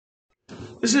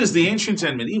This is the Ancient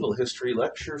and Medieval History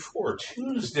Lecture for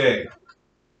Tuesday,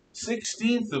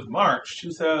 16th of March,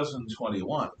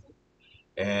 2021.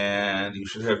 And you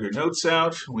should have your notes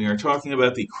out. We are talking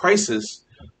about the crisis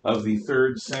of the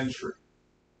 3rd century.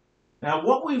 Now,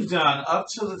 what we've done up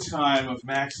to the time of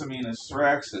Maximinus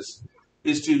Thraxus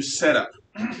is do setup.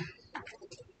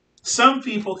 Some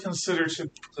people consider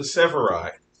the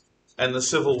Severi and the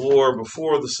civil war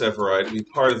before the Severi to be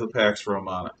part of the Pax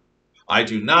Romana. I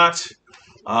do not,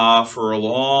 for a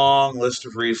long list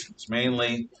of reasons,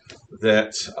 mainly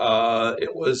that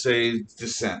it was a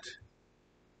dissent.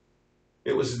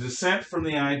 It was a dissent from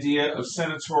the idea of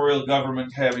senatorial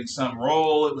government having some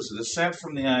role. It was a dissent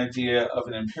from the idea of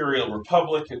an imperial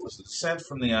republic. It was a dissent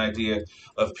from the idea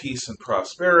of peace and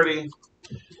prosperity.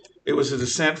 It was a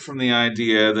dissent from the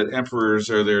idea that emperors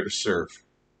are there to serve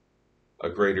a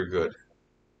greater good.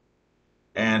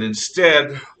 And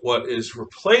instead, what is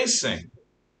replacing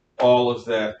all of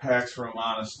that Pax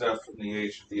Romana stuff from the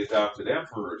age of the adopted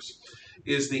emperors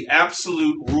is the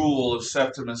absolute rule of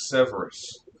Septimus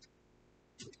Severus.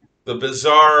 The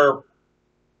bizarre,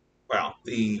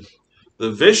 the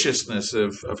viciousness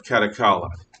of Catacala,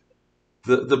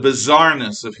 the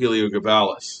bizarreness of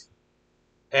Heliogabalus,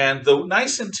 and the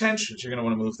nice intentions. You're going to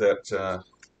want to move that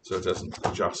so it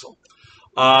doesn't jostle.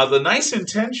 The nice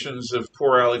intentions of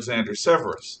poor Alexander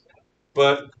Severus,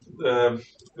 but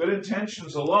good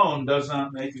intentions alone does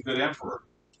not make a good emperor.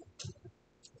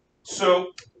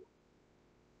 So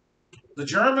the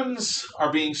Germans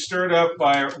are being stirred up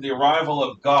by the arrival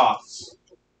of Goths,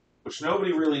 which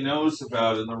nobody really knows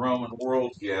about in the Roman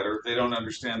world yet, or they don't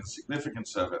understand the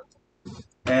significance of it.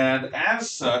 And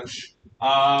as such,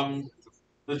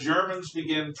 the Germans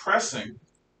begin pressing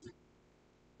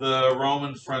the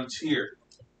Roman frontier,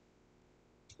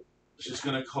 which is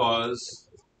going to cause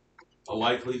a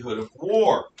likelihood of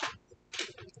war.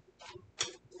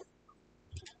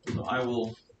 So I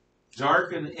will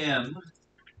darken in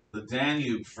the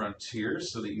Danube frontier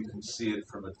so that you can see it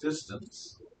from a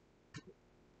distance.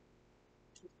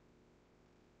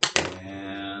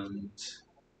 And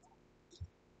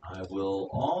I will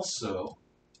also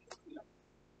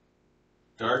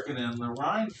darken in the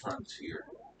Rhine frontier.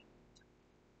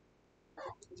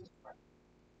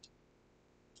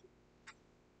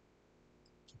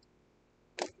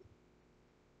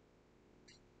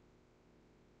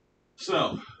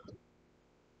 So,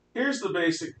 here's the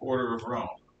basic border of Rome.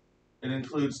 It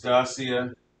includes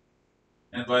Dacia,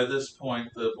 and by this point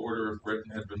the border of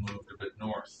Britain had been moved a bit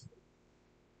north.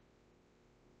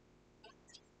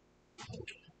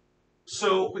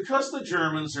 So, because the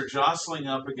Germans are jostling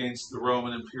up against the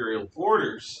Roman imperial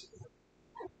borders,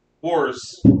 war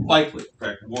is likely. In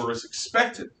fact, war is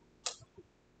expected.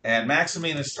 And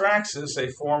Maximinus Thraxus,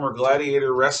 a former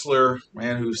gladiator wrestler,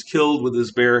 man who's killed with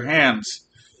his bare hands,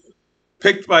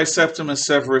 picked by Septimus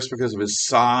Severus because of his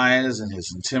size and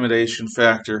his intimidation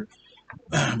factor,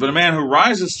 but a man who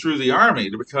rises through the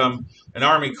army to become an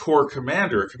army corps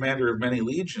commander, a commander of many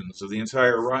legions of the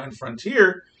entire Rhine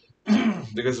frontier,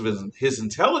 because of his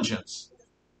intelligence.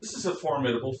 This is a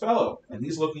formidable fellow, and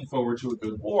he's looking forward to a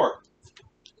good war.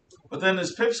 But then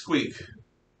this pipsqueak,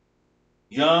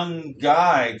 young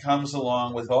guy, comes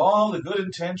along with all the good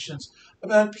intentions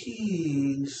about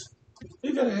peace.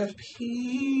 We've got to have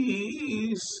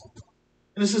peace.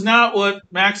 And this is not what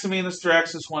Maximinus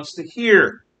Thraxus wants to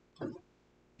hear.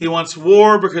 He wants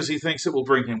war because he thinks it will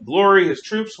bring him glory. His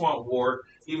troops want war,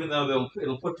 even though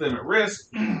it'll put them at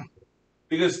risk,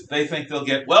 because they think they'll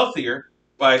get wealthier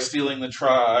by stealing the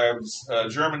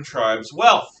German tribes'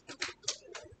 wealth.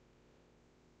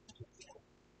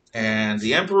 And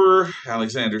the emperor,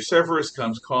 Alexander Severus,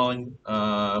 comes calling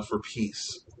for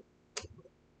peace.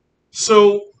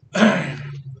 So,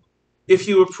 if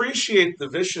you appreciate the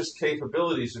vicious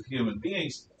capabilities of human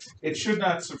beings, it should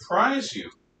not surprise you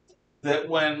that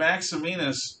when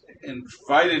Maximinus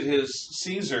invited his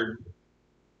Caesar,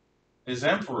 his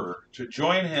emperor, to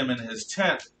join him in his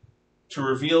tent to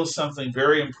reveal something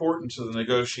very important to the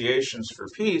negotiations for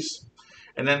peace,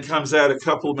 and then comes out a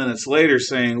couple minutes later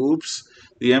saying, oops,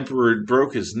 the emperor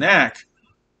broke his neck,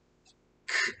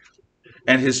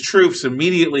 and his troops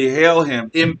immediately hail him,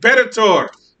 Imperator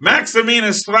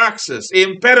Maximinus Thraxus,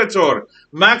 Imperator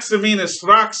Maximinus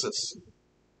Thraxus.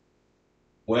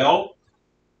 Well,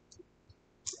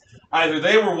 either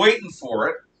they were waiting for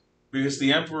it, because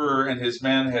the emperor and his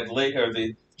men had laid, or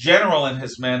the general and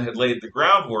his men had laid the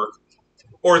groundwork,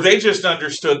 or they just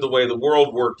understood the way the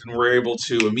world worked and were able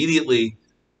to immediately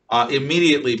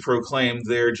proclaim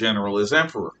their general as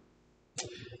emperor.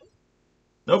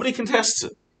 Nobody contests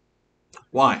it.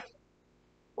 Why?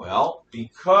 Well,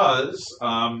 because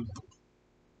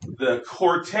the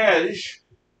cortege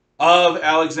of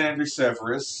Alexander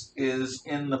Severus is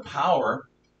in the power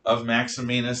of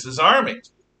Maximinus's army.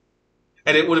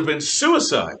 And it would have been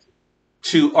suicide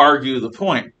to argue the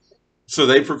point. So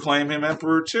they proclaim him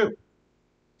emperor too.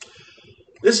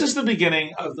 This is the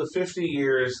beginning of the 50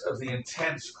 years of the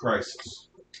intense crisis.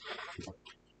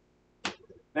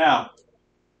 Now,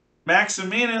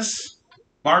 Maximinus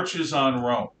marches on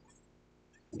Rome.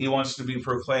 He wants to be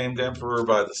proclaimed emperor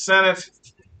by the Senate,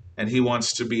 and he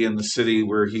wants to be in the city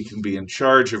where he can be in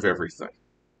charge of everything.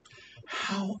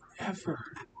 However,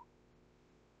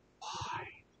 why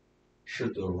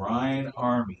should the Rhine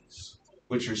armies,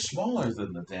 which are smaller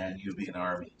than the Danubian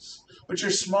armies, which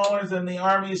are smaller than the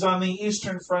armies on the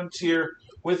eastern frontier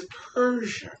with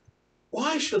Persia,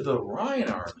 why should the Rhine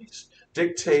armies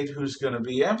dictate who's going to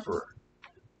be emperor?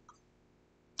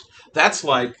 That's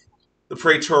like the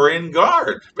Praetorian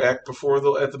Guard back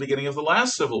at the beginning of the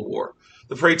last Civil War.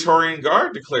 The Praetorian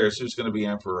Guard declares who's going to be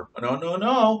emperor. No, no,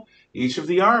 no. Each of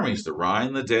the armies, the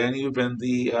Rhine, the Danube, and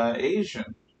the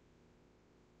Asian,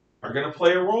 are going to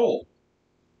play a role.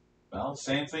 Well, the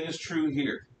same thing is true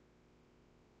here.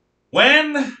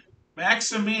 When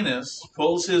Maximinus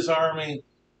pulls his army,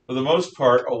 for the most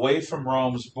part, away from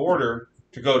Rome's border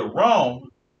to go to Rome,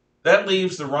 that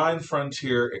leaves the Rhine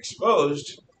frontier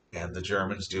exposed, and the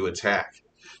Germans do attack.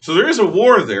 So there is a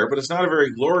war there, but it's not a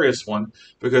very glorious one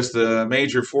because the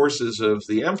major forces of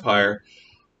the empire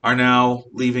are now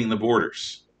leaving the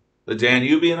borders. The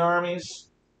Danubian armies,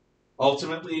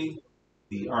 ultimately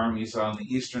the armies on the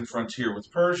eastern frontier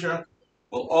with Persia,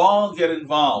 will all get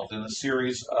involved in a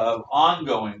series of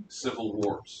ongoing civil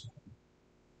wars.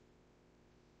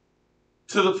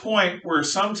 To the point where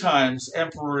sometimes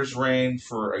emperors reign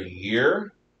for a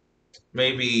year,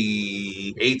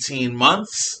 maybe 18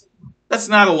 months. That's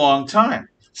not a long time.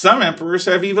 Some emperors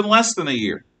have even less than a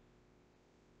year.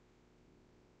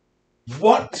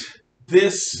 What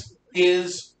this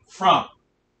is from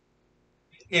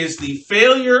is the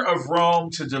failure of Rome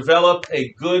to develop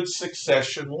a good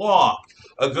succession law,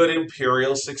 a good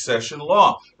imperial succession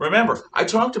law. Remember, I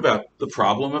talked about the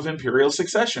problem of imperial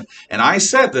succession, and I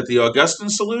said that the Augustan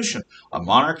solution, a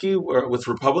monarchy with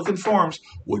republican forms,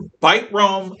 would bite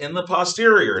Rome in the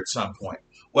posterior at some point.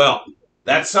 Well,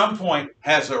 that some point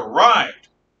has arrived,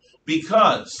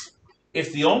 because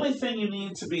if the only thing you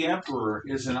need to be emperor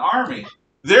is an army,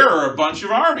 there are a bunch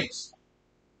of armies.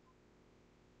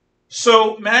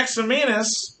 So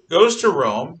Maximinus goes to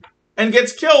Rome and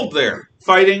gets killed there,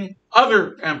 fighting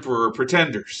other emperor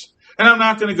pretenders. And I'm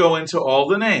not going to go into all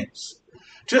the names.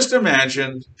 Just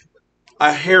imagine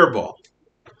a hairball,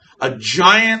 a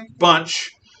giant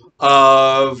bunch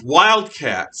of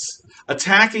wildcats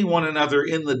attacking one another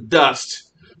in the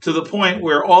dust, to the point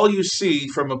where all you see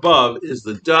from above is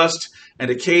the dust and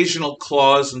occasional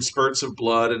claws and spurts of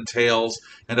blood and tails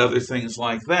and other things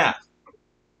like that.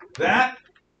 That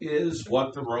is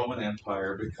what the Roman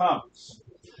Empire becomes.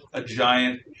 A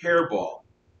giant hairball.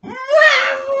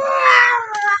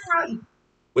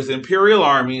 With imperial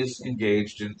armies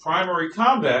engaged in primary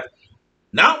combat,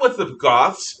 not with the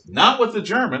Goths, not with the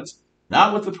Germans,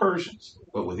 not with the Persians,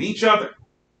 but with each other.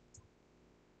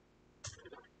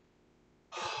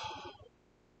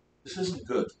 This isn't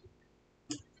good.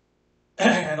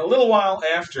 And a little while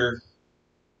after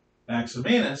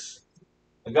Maximinus,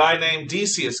 a guy named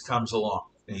Decius comes along,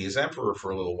 and he's emperor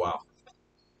for a little while.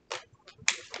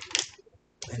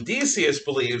 And Decius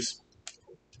believes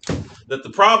that the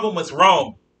problem with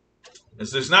Rome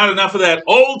is there's not enough of that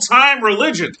old-time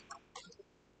religion.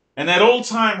 And that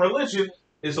old-time religion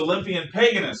is Olympian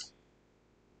paganism.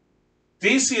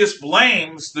 Decius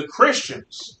blames the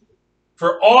Christians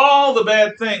for all the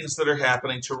bad things that are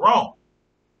happening to Rome.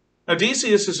 Now,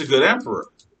 Decius is a good emperor,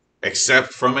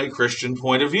 except from a Christian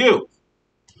point of view.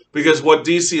 Because what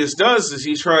Decius does is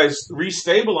he tries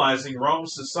restabilizing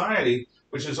Rome's society,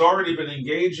 which has already been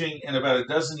engaging in about a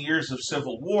dozen years of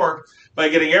civil war, by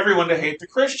getting everyone to hate the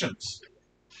Christians.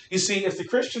 You see, if the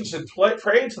Christians had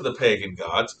prayed to the pagan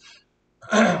gods,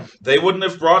 they wouldn't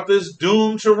have brought this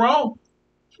doom to Rome.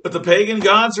 But the pagan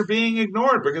gods are being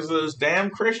ignored because of those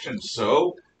damn Christians,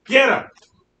 so get them.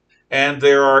 And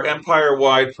there are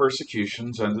empire-wide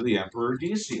persecutions under the Emperor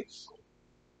Decius.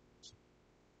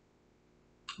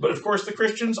 But of course, the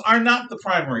Christians are not the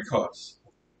primary cause.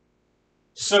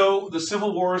 So the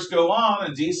civil wars go on,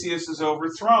 and Decius is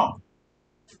overthrown.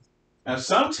 Now,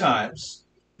 sometimes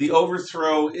the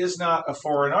overthrow is not a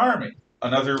foreign army,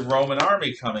 another Roman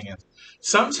army coming in.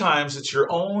 Sometimes it's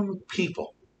your own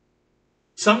people.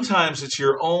 Sometimes it's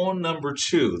your own number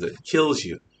two that kills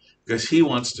you because he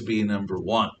wants to be number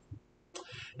one.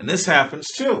 And this happens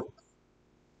too.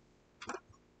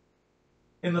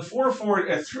 In the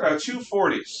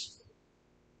 240s,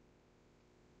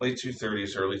 late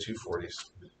 230s, early 240s,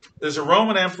 there's a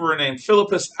Roman emperor named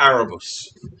Philippus Arabus.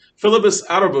 Philippus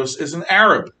Arabus is an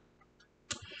Arab.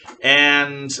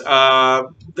 And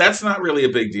that's not really a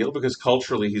big deal because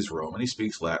culturally he's Roman. He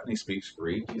speaks Latin, he speaks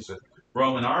Greek, he's a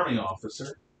Roman army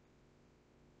officer.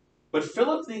 But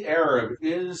Philip the Arab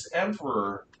is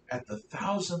emperor at the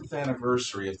 1000th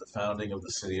anniversary of the founding of the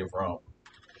city of Rome.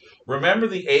 Remember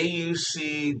the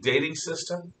AUC dating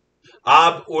system?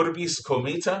 Ab Urbis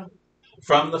Comita?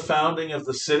 From the founding of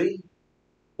the city?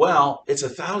 Well, it's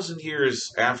 1,000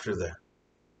 years after that.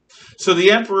 So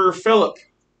the Emperor Philip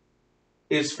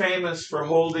is famous for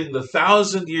holding the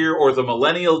 1,000-year or the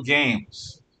Millennial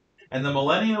Games. And the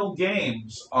Millennial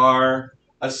Games are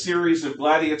a series of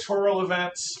gladiatorial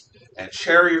events and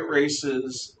chariot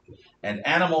races and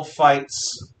animal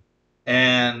fights.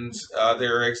 And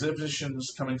there are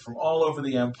exhibitions coming from all over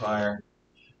the empire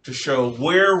to show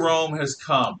where Rome has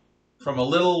come from a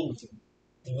little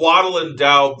wattle and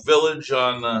daub village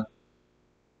on the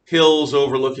hills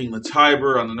overlooking the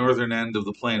Tiber on the northern end of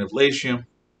the plain of Latium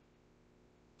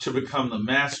to become the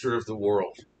master of the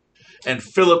world. And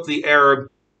Philip the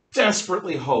Arab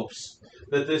desperately hopes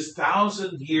that this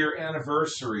 1,000-year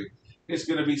anniversary is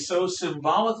going to be so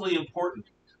symbolically important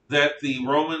that the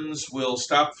Romans will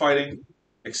stop fighting,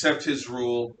 accept his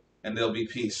rule, and there'll be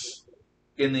peace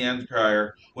in the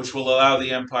empire, which will allow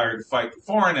the empire to fight the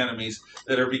foreign enemies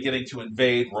that are beginning to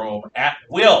invade Rome at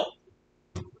will.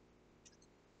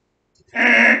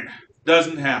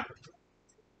 Doesn't happen.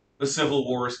 The civil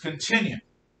wars continue.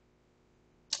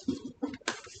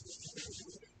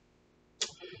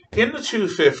 In the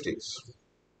 250s,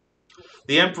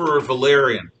 the Emperor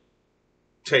Valerian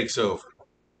takes over.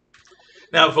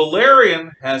 Now,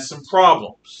 Valerian has some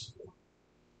problems.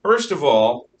 First of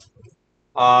all,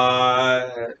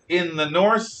 in the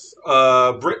north,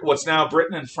 what's now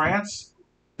Britain and France,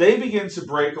 they begin to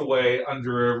break away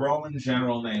under a Roman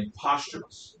general named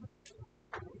Postumus.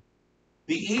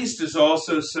 The East is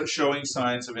also showing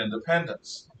signs of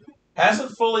independence.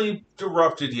 Hasn't fully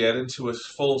erupted yet into a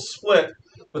full split,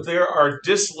 but there are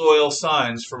disloyal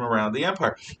signs from around the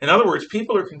empire. In other words,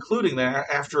 people are concluding that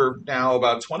after now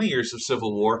about 20 years of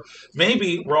civil war,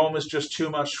 maybe Rome is just too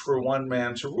much for one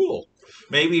man to rule.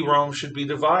 Maybe Rome should be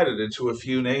divided into a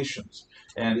few nations,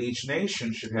 and each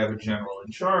nation should have a general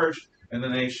in charge, and the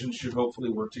nations should hopefully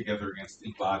work together against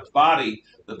the body,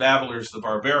 the babblers, the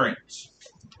barbarians.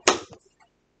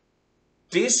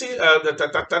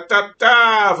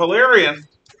 Valerian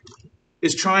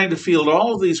is trying to field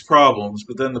all of these problems,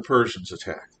 but then the Persians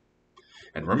attack.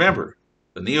 And remember,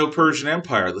 the Neo-Persian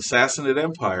Empire, the Sassanid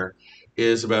Empire,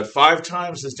 is about 5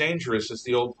 times as dangerous as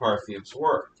the old Parthians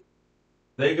were.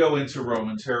 They go into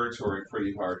Roman territory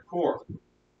pretty hardcore.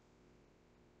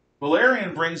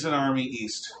 Valerian brings an army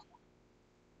east.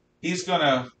 He's going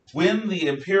to win the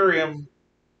Imperium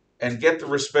and get the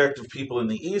respect of people in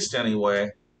the East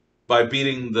anyway by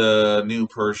beating the new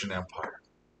Persian Empire.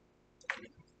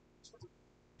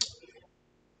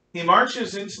 He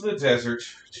marches into the desert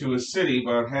to a city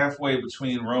about halfway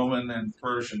between Roman and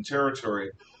Persian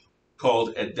territory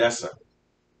called Edessa,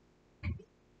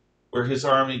 where his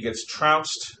army gets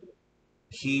trounced.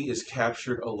 He is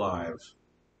captured alive.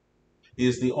 He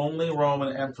is the only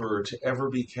Roman emperor to ever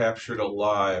be captured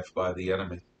alive by the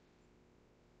enemy.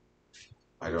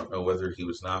 I don't know whether he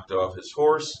was knocked off his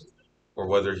horse or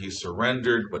whether he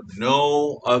surrendered, but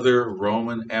no other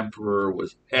Roman emperor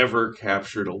was ever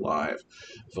captured alive.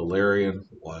 Valerian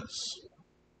was.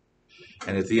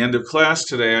 And at the end of class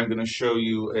today, I'm going to show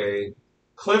you a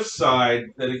cliffside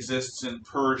that exists in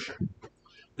Persia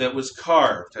that was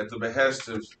carved at the behest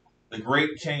of the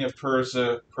great king of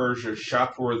Persia,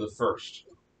 Shapur I.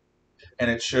 And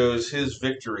it shows his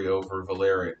victory over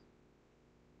Valerian.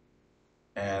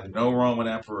 And no Roman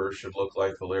emperor should look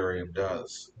like Valerian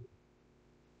does.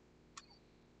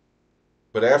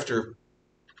 But after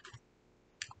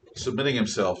submitting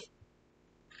himself,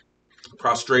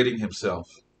 prostrating himself,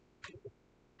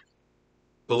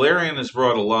 Valerian is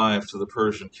brought alive to the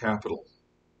Persian capital.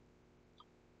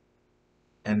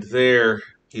 And there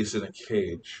he's in a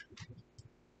cage.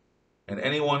 And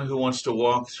anyone who wants to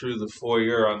walk through the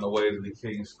foyer on the way to the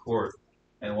king's court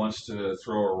and wants to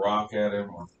throw a rock at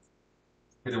him or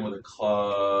hit him with a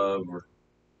club or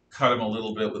cut him a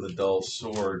little bit with a dull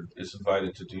sword is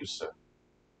invited to do so.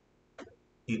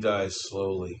 He dies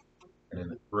slowly and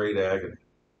in great agony.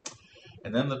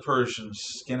 And then the Persians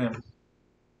skin him,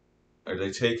 or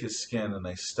they take his skin and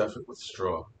they stuff it with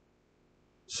straw.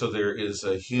 So there is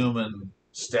a human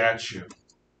statue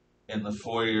in the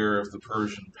foyer of the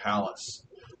Persian palace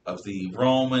of the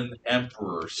Roman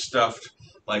emperor stuffed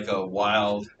like a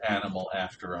wild animal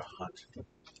after a hunt.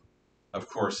 Of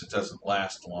course, it doesn't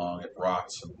last long. It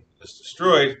rots and is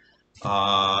destroyed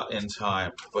in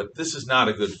time. But this is not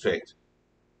a good fate.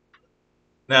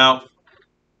 Now,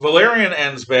 Valerian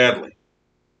ends badly.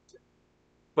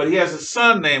 But he has a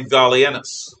son named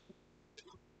Gallienus.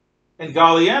 And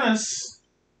Gallienus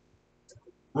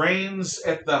reigns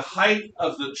at the height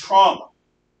of the trauma.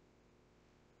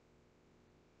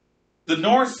 The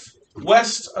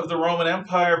northwest of the Roman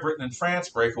Empire, Britain and France,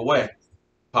 break away.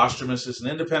 Postumus is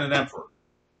an independent emperor.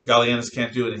 Gallienus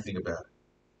can't do anything about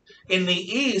it. In the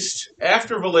east,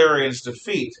 after Valerian's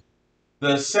defeat,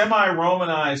 the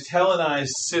semi-Romanized,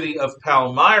 Hellenized city of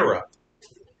Palmyra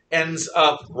ends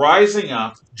up rising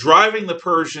up, driving the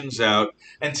Persians out,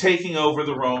 and taking over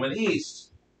the Roman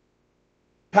East.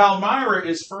 Palmyra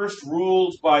is first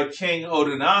ruled by King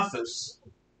Odenathus,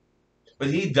 but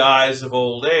he dies of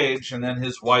old age, and then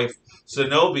his wife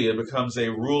Zenobia becomes a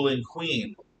ruling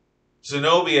queen.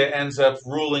 Zenobia ends up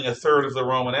ruling a third of the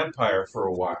Roman Empire for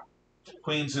a while.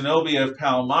 Queen Zenobia of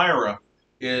Palmyra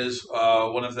is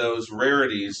one of those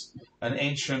rarities, an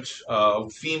ancient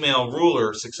female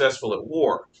ruler successful at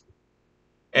war.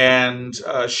 And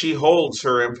she holds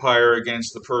her empire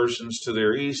against the Persians to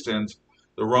their east and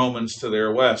the Romans to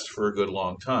their west for a good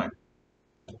long time.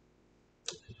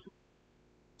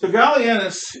 So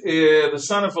Gallienus, the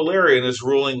son of Valerian, is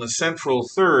ruling the central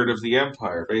third of the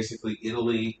empire, basically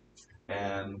Italy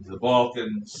and the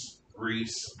Balkans,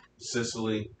 Greece,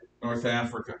 Sicily, North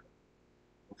Africa,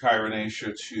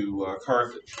 Cyrenaica to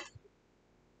Carthage.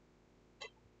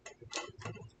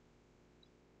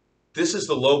 This is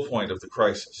the low point of the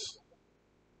crisis.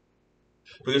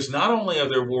 Because not only are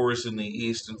there wars in the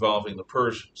east involving the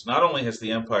Persians, not only has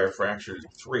the empire fractured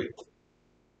in three,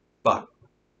 but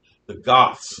the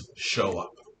Goths show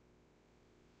up.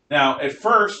 Now, at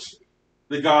first,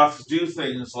 the Goths do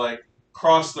things like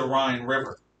cross the Rhine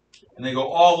River, and they go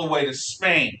all the way to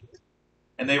Spain,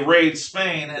 and they raid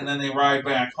Spain, and then they ride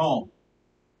back home.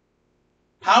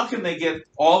 How can they get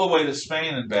all the way to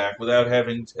Spain and back without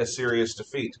having a serious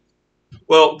defeat?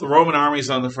 Well, the Roman armies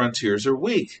on the frontiers are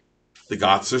weak. The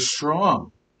Goths are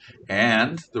strong.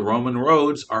 And the Roman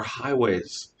roads are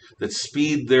highways that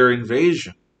speed their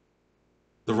invasion.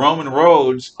 The Roman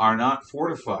roads are not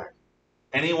fortified.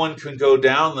 Anyone can go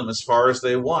down them as far as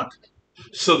they want.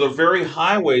 So the very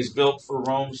highways built for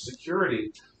Rome's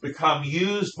security become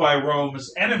used by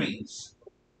Rome's enemies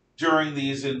during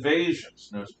these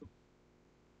invasions.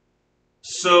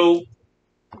 So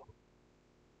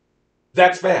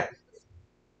that's bad.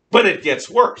 But it gets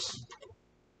worse.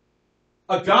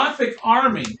 A Gothic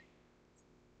army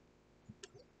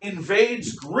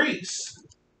invades Greece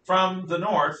from the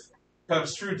north,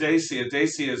 comes through Dacia.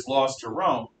 Dacia is lost to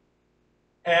Rome,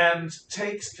 and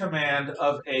takes command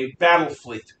of a battle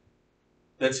fleet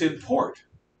that's in port.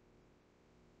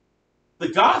 The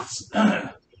Goths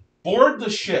board the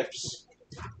ships,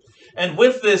 and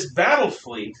with this battle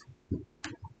fleet,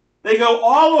 they go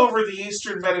all over the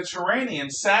eastern Mediterranean,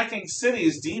 sacking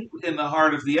cities deep in the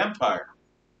heart of the empire.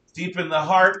 Deep in the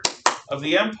heart of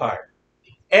the empire.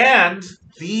 And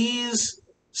these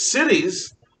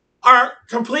cities are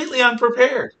completely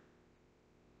unprepared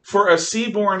for a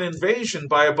seaborne invasion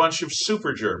by a bunch of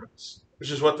super Germans, which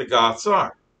is what the Goths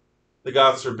are. The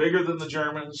Goths are bigger than the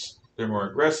Germans. They're more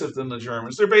aggressive than the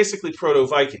Germans. They're basically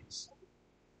proto-Vikings.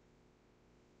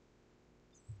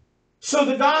 So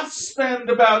the Goths spend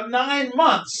about 9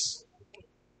 months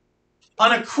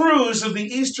on a cruise of the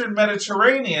eastern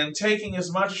Mediterranean, taking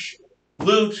as much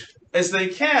loot as they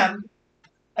can,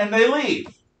 and they leave.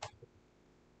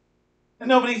 And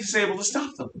nobody is able to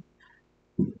stop them.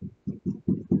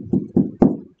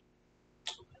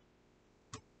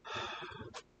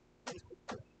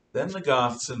 Then the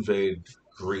Goths invade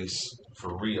Greece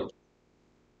for real.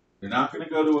 They're not going to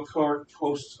go to a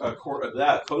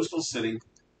coastal city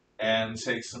and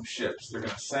take some ships. They're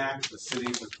going to sack the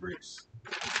cities of Greece.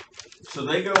 So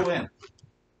they go in.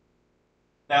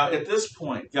 Now, at this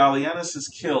point, Gallienus is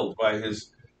killed by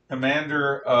his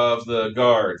commander of the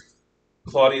guard,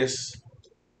 Claudius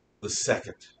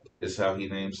II, is how he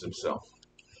names himself.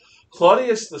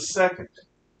 Claudius II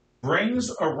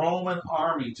brings a Roman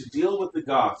army to deal with the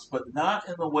Goths, but not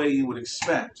in the way you would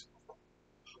expect.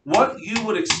 What you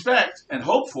would expect and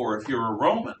hope for if you're a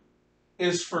Roman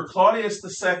is for Claudius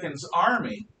II's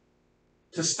army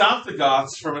to stop the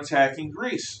Goths from attacking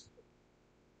Greece.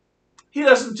 He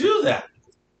doesn't do that.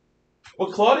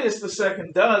 What Claudius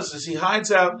II does is he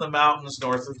hides out in the mountains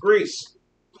north of Greece.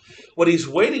 What he's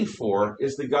waiting for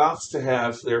is the Goths to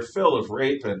have their fill of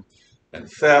rape and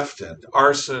theft and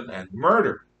arson and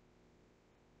murder.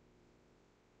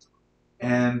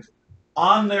 And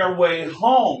on their way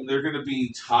home, they're going to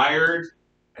be tired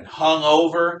and hung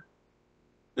over.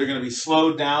 They're going to be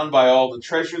slowed down by all the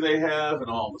treasure they have and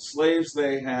all the slaves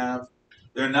they have.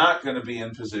 They're not going to be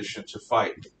in position to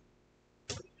fight.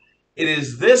 It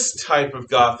is this type of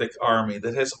Gothic army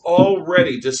that has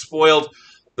already despoiled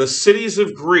the cities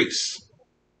of Greece,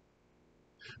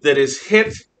 that is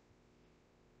hit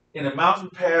in a mountain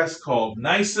pass called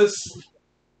Nisus,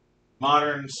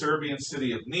 modern Serbian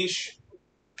city of Niš,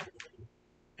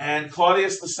 and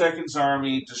Claudius II's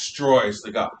army destroys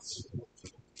the Goths.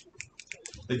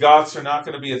 The Goths are not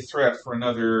going to be a threat for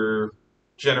another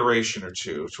generation or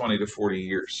two, 20 to 40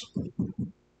 years.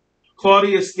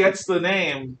 Claudius gets the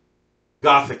name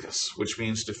Gothicus, which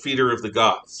means defeater of the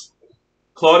Goths.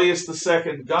 Claudius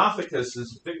II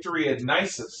Gothicus' victory at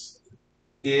Nisus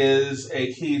is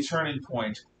a key turning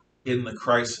point in the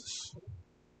crisis.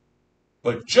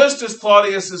 But just as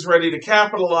Claudius is ready to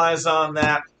capitalize on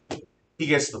that, he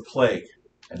gets the plague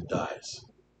and dies.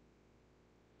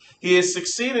 He is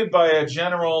succeeded by a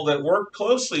general that worked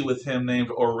closely with him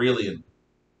named Aurelian.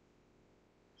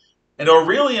 And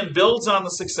Aurelian builds on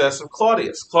the success of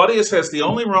Claudius. Claudius has the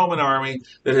only Roman army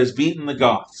that has beaten the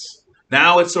Goths.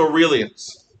 Now it's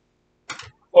Aurelian's.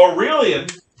 Aurelian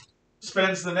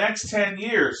spends the next 10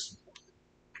 years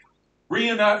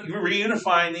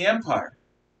reunifying the empire.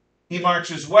 He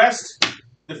marches west,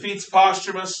 defeats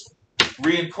Postumus,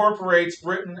 reincorporates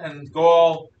Britain and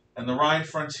Gaul and the Rhine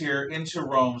frontier into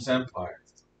Rome's empire.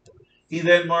 He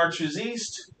then marches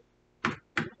east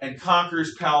and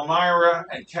conquers Palmyra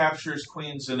and captures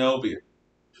Queen Zenobia.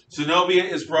 Zenobia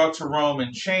is brought to Rome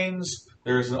in chains.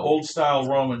 There is an old-style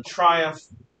Roman triumph.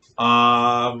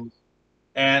 And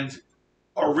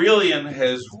Aurelian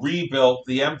has rebuilt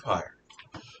the empire.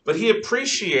 But he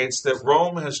appreciates that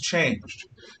Rome has changed,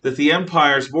 that the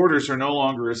empire's borders are no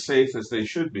longer as safe as they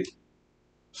should be.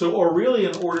 So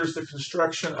Aurelian orders the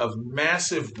construction of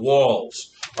massive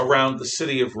walls around the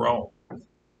city of Rome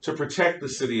to protect the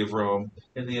city of Rome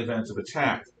in the event of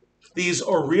attack. These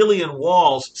Aurelian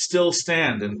walls still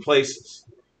stand in places.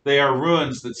 They are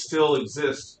ruins that still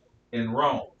exist in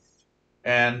Rome.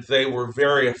 And they were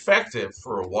very effective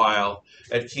for a while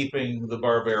at keeping the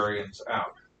barbarians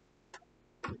out.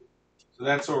 So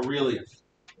that's Aurelian.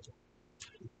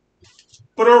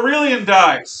 But Aurelian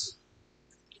dies.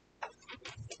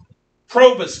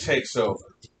 Probus takes over.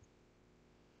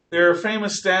 There are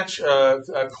famous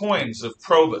coins of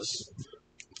Probus,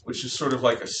 which is sort of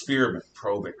like a spearman,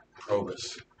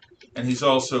 Probus. And he's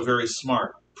also very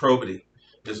smart. Probity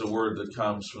is a word that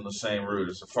comes from the same root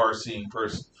as a far-seeing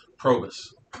person,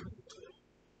 Probus.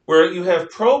 Where you have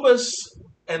Probus,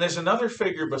 and there's another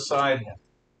figure beside him.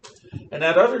 And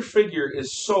that other figure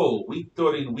is Sol,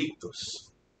 Victor Invictus.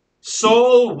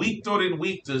 Sol, Victor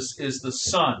Invictus is the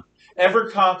sun, ever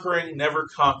conquering, never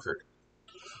conquered.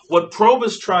 What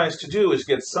Probus tries to do is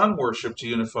get sun worship to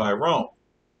unify Rome.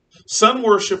 Sun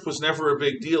worship was never a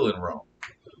big deal in Rome.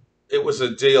 It was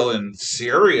a deal in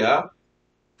Syria,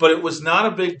 but it was not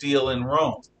a big deal in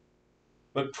Rome.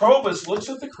 But Probus looks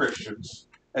at the Christians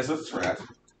as a threat,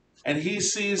 and he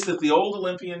sees that the old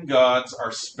Olympian gods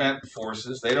are spent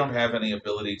forces. They don't have any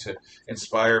ability to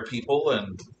inspire people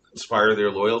and inspire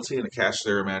their loyalty and to catch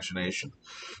their imagination.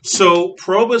 So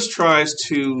Probus tries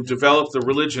to develop the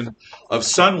religion of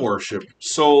sun worship,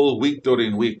 Sol Victor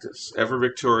Invictus, ever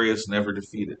victorious, never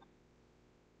defeated.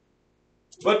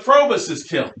 But Probus is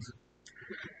killed.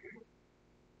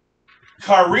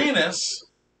 Carinus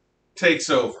takes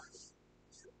over.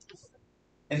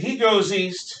 And he goes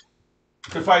east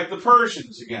to fight the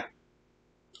Persians again.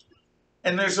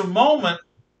 And there's a moment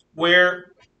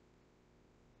where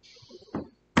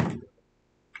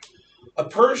a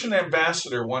Persian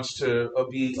ambassador wants to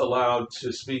be allowed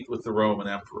to speak with the Roman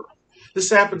emperor. This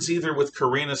happens either with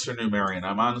Carinus or Numerian.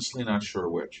 I'm honestly not sure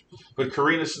which. But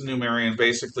Carinus and Numerian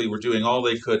basically were doing all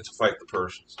they could to fight the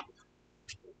Persians.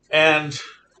 And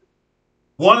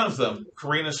one of them,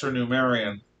 Carinus or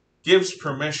Numerian, gives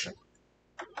permission.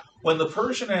 When the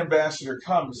Persian ambassador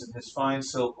comes in his fine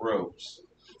silk robes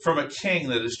from a king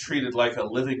that is treated like a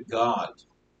living god,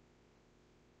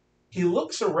 he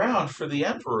looks around for the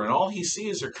emperor, and all he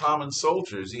sees are common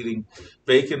soldiers eating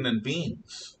bacon and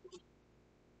beans,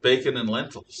 bacon and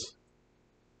lentils.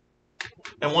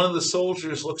 And one of the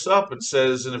soldiers looks up and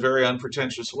says in a very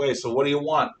unpretentious way, "So what do you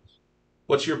want?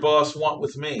 What's your boss want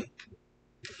with me?"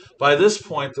 By this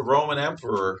point, the Roman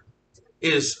emperor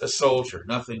is a soldier,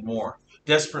 nothing more,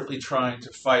 desperately trying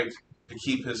to fight to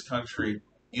keep his country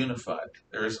unified.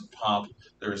 There isn't pomp,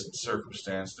 there isn't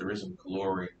circumstance, there isn't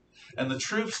glory. And the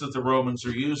troops that the Romans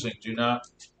are using do not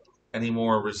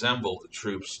anymore resemble the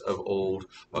troops of old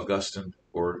Augustan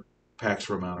or Pax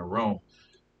Romana Rome.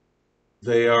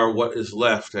 They are what is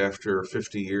left after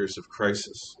 50 years of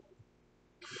crisis.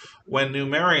 When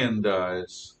Numerian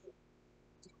dies,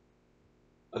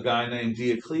 a guy named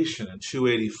Diocletian in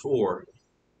 284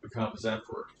 becomes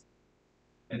emperor.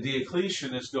 And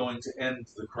Diocletian is going to end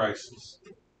the crisis.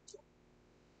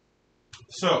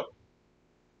 So,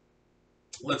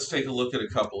 let's take a look at a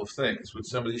couple of things. Would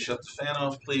somebody shut the fan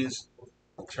off, please?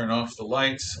 Turn off the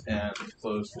lights and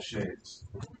close the shades.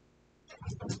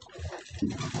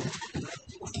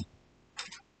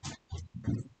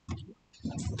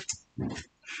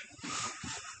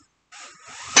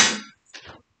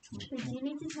 Do you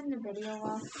need to turn the video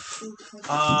off?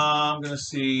 I'm going to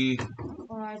see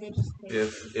Or are they just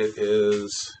if it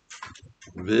is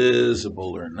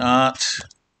visible or not.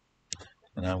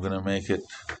 And I'm going to make it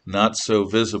not so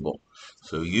visible.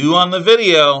 So you on the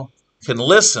video can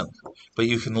listen, but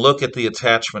you can look at the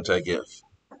attachment I give.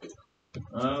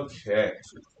 Okay.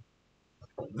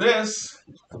 This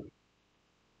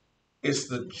is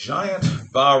the giant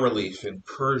bas-relief in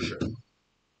Persia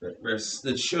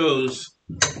that shows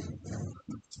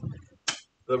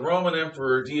the Roman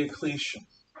Emperor Diocletian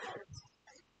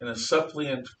in a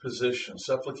supplicating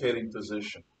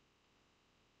position.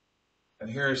 And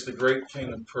here is the great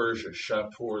king of Persia,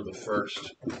 Shapur I,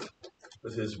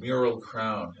 with his mural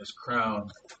crown. His crown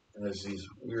has these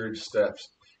weird steps.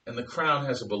 And the crown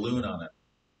has a balloon on it.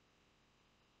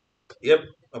 Yep,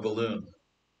 a balloon.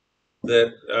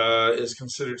 That is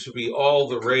considered to be all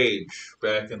the rage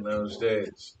back in those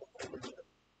days.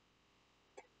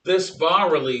 This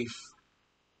bas-relief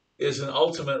is an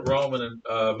ultimate Roman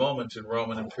moment in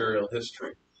Roman imperial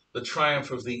history. The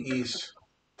triumph of the East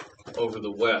over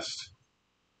the West.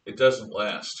 It doesn't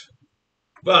last.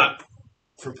 But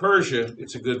for Persia,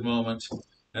 it's a good moment,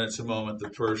 and it's a moment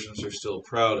that Persians are still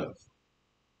proud of.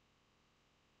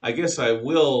 I guess I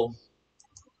will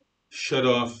shut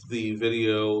off the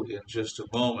video in just a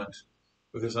moment,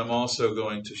 because I'm also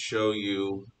going to show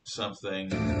you something,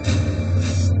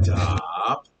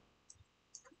 stop,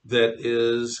 that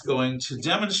is going to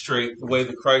demonstrate the way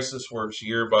the crisis works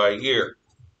year by year.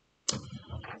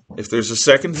 If there's a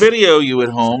second video, you at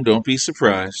home, don't be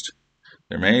surprised.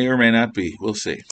 There may or may not be. We'll see.